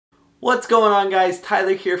What's going on, guys?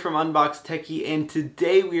 Tyler here from Unbox Techie, and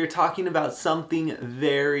today we are talking about something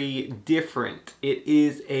very different. It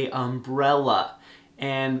is a umbrella,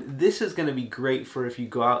 and this is going to be great for if you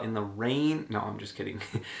go out in the rain. No, I'm just kidding.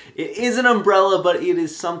 It is an umbrella, but it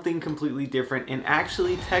is something completely different and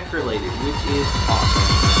actually tech related, which is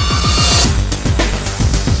awesome.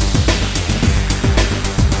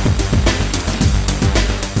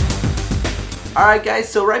 Alright guys,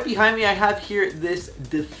 so right behind me I have here this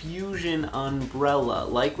Diffusion umbrella.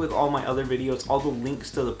 Like with all my other videos, all the links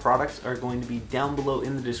to the products are going to be down below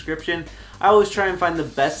in the description. I always try and find the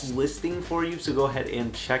best listing for you, so go ahead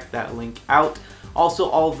and check that link out. Also,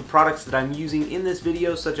 all of the products that I'm using in this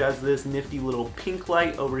video, such as this nifty little pink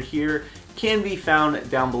light over here, can be found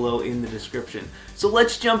down below in the description. So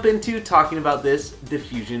let's jump into talking about this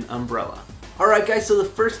Diffusion umbrella. Alright guys, so the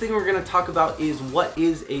first thing we're going to talk about is what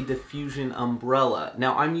is a Diffusion umbrella.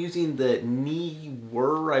 Now I'm using the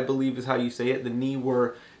Neewer, I believe is how you say it, the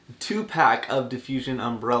Neewer 2-pack of Diffusion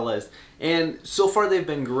umbrellas, and so far they've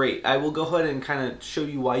been great. I will go ahead and kind of show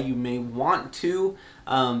you why you may want to.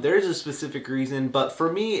 There is a specific reason, but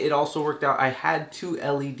for me it also worked out. I had two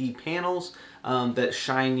LED panels that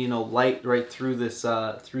shine, light right through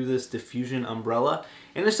this Diffusion umbrella.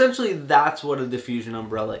 And essentially that's what a Diffusion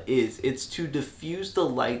umbrella is. It's to diffuse the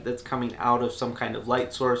light that's coming out of some kind of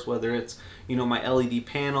light source, whether it's, my LED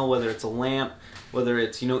panel, whether it's a lamp, whether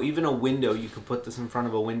it's, even a window. You could put this in front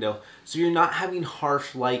of a window. So you're not having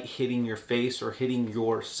harsh light hitting your face or hitting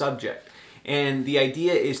your subject. And the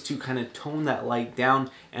idea is to kind of tone that light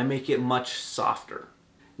down and make it much softer.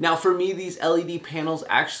 Now for me, these LED panels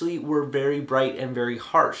actually were very bright and very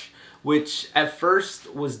harsh, which at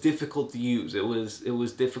first was difficult to use. It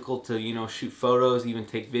was difficult to, shoot photos, even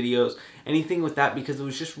take videos, anything with that, because it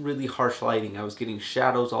was just really harsh lighting. I was getting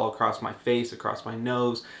shadows all across my face, across my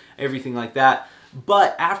nose, everything like that.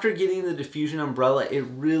 But after getting the Diffusion umbrella, it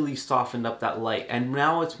really softened up that light, and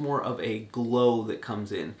now it's more of a glow that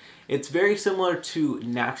comes in. It's very similar to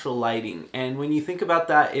natural lighting, and when you think about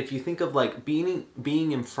that, if you think of like being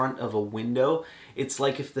in front of a window, it's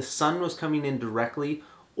like if the sun was coming in directly,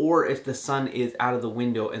 or if the sun is out of the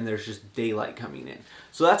window and there's just daylight coming in.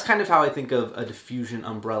 So that's kind of how I think of a Diffusion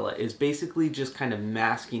umbrella, is basically just kind of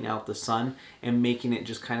masking out the sun and making it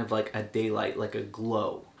just kind of like a daylight, like a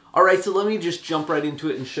glow. Alright, so let me just jump right into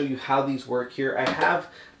it and show you how these work here. I have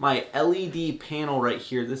my LED panel right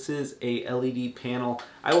here. This is a LED panel.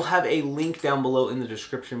 I will have a link down below in the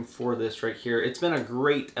description for this right here. It's been a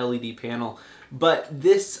great LED panel, but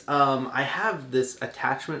this, I have this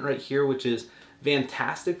attachment right here, which is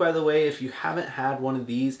fantastic, by the way. If you haven't had one of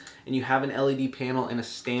these and you have an LED panel and a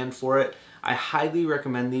stand for it, I highly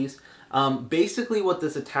recommend these. Basically what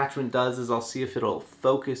this attachment does is, I'll see if it'll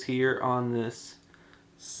focus here on this.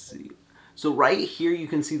 See. So right here you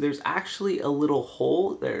can see there's actually a little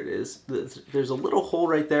hole. There it is. There's a little hole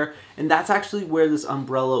right there, and that's actually where this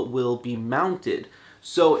umbrella will be mounted.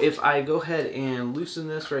 So if I go ahead and loosen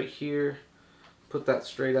this right here, put that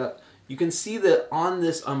straight up, you can see that on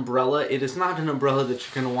this umbrella, it is not an umbrella that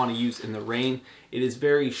you're going to want to use in the rain. It is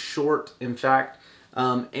very short, in fact,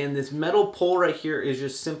 and this metal pole right here is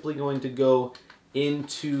just simply going to go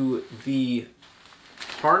into the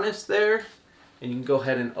harness there. And you can go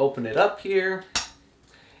ahead and open it up here,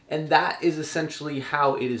 and that is essentially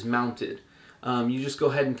how it is mounted. You just go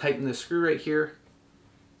ahead and tighten the screw right here,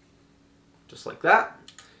 just like that,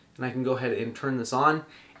 and I can go ahead and turn this on,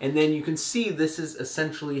 and then you can see this is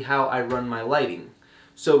essentially how I run my lighting.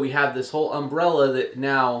 So we have this whole umbrella that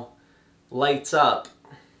now lights up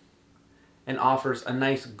and offers a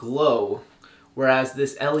nice glow, whereas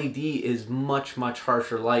this LED is much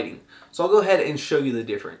harsher lighting. So I'll go ahead and show you the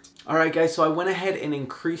difference. Alright guys, so I went ahead and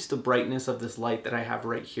increased the brightness of this light that I have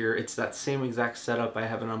right here. It's that same exact setup. I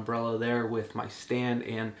have an umbrella there with my stand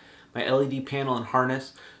and my LED panel and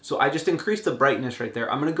harness. So I just increased the brightness right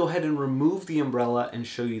there. I'm going to go ahead and remove the umbrella and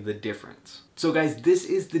show you the difference. So guys, this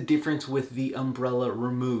is the difference with the umbrella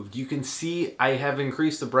removed. You can see I have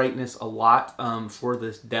increased the brightness a lot for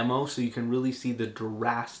this demo, so you can really see the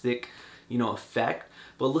drastic effect.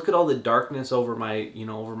 But look at all the darkness over my,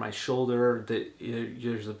 over my shoulder.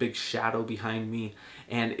 There's a big shadow behind me,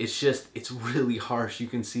 and it's really harsh. You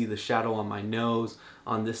can see the shadow on my nose,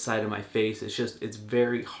 on this side of my face. It's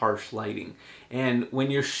very harsh lighting. And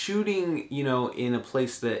when you're shooting, in a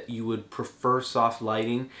place that you would prefer soft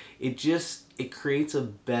lighting, it creates a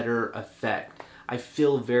better effect. I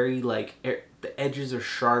feel very like the edges are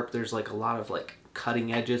sharp. There's like a lot of like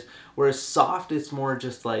cutting edges, whereas soft, it's more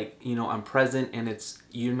just like, I'm present, and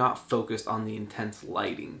you're not focused on the intense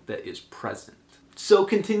lighting that is present. So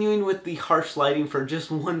continuing with the harsh lighting for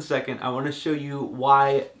just 1 second, I want to show you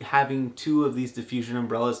why having 2 of these diffusion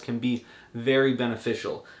umbrellas can be very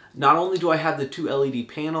beneficial. Not only do I have the 2 LED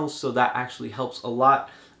panels, so that actually helps a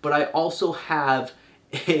lot, but I also have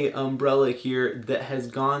a umbrella here that has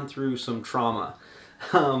gone through some trauma.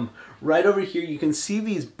 Right over here, you can see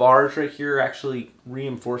these bars right here are actually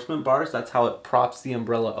reinforcement bars. That's how it props the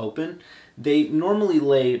umbrella open. They normally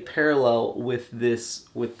lay parallel with this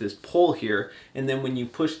pole here, and then when you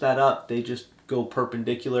push that up, they just go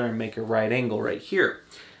perpendicular and make a right angle right here.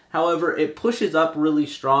 However, it pushes up really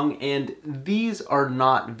strong, and these are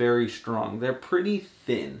not very strong. They're pretty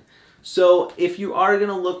thin. So if you are going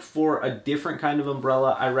to look for a different kind of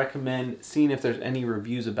umbrella, I recommend seeing if there's any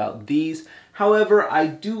reviews about these. However, I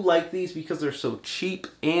do like these because they're so cheap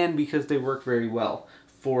and because they work very well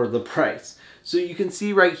for the price. So you can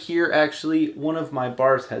see right here, actually, one of my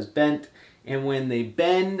bars has bent, and when they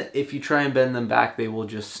bend, if you try and bend them back, they will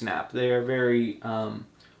just snap. They are very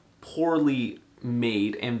poorly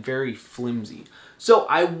made and very flimsy. So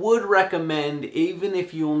I would recommend, even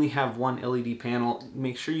if you only have 1 LED panel,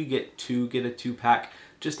 make sure you get 2, get a 2-pack,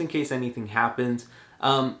 just in case anything happens.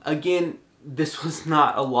 Again, this was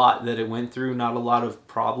not a lot that it went through, not a lot of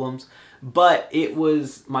problems, but it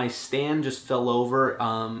was, my stand just fell over.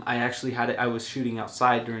 I actually had it, I was shooting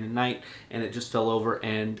outside during the night, and it just fell over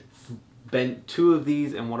and bent 2 of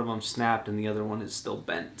these, and one of them snapped and the other one is still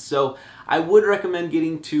bent. So I would recommend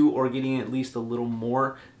getting 2 or getting at least a little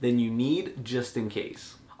more than you need, just in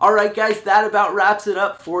case. Alright guys, that about wraps it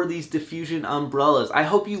up for these diffusion umbrellas. I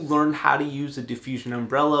hope you learned how to use a diffusion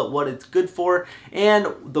umbrella, what it's good for, and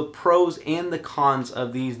the pros and the cons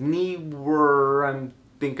of these Neewer, I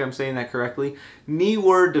think I'm saying that correctly,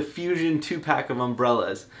 Neewer Diffusion 2-pack of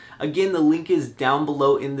umbrellas. Again, the link is down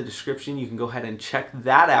below in the description. You can go ahead and check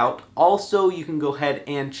that out. Also, you can go ahead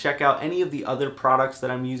and check out any of the other products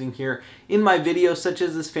that I'm using here in my videos, such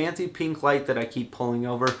as this fancy pink light that I keep pulling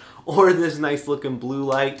over, or this nice looking blue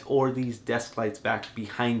light, or these desk lights back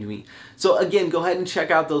behind me. So again, go ahead and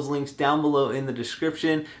check out those links down below in the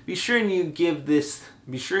description. Be sure and you give this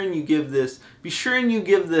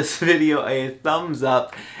video a thumbs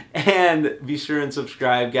up, and be sure and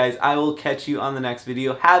subscribe, guys. I will catch you on the next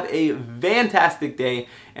video. Have a fantastic day,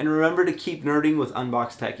 and remember to keep nerding with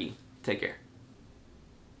Unbox Techie. Take care.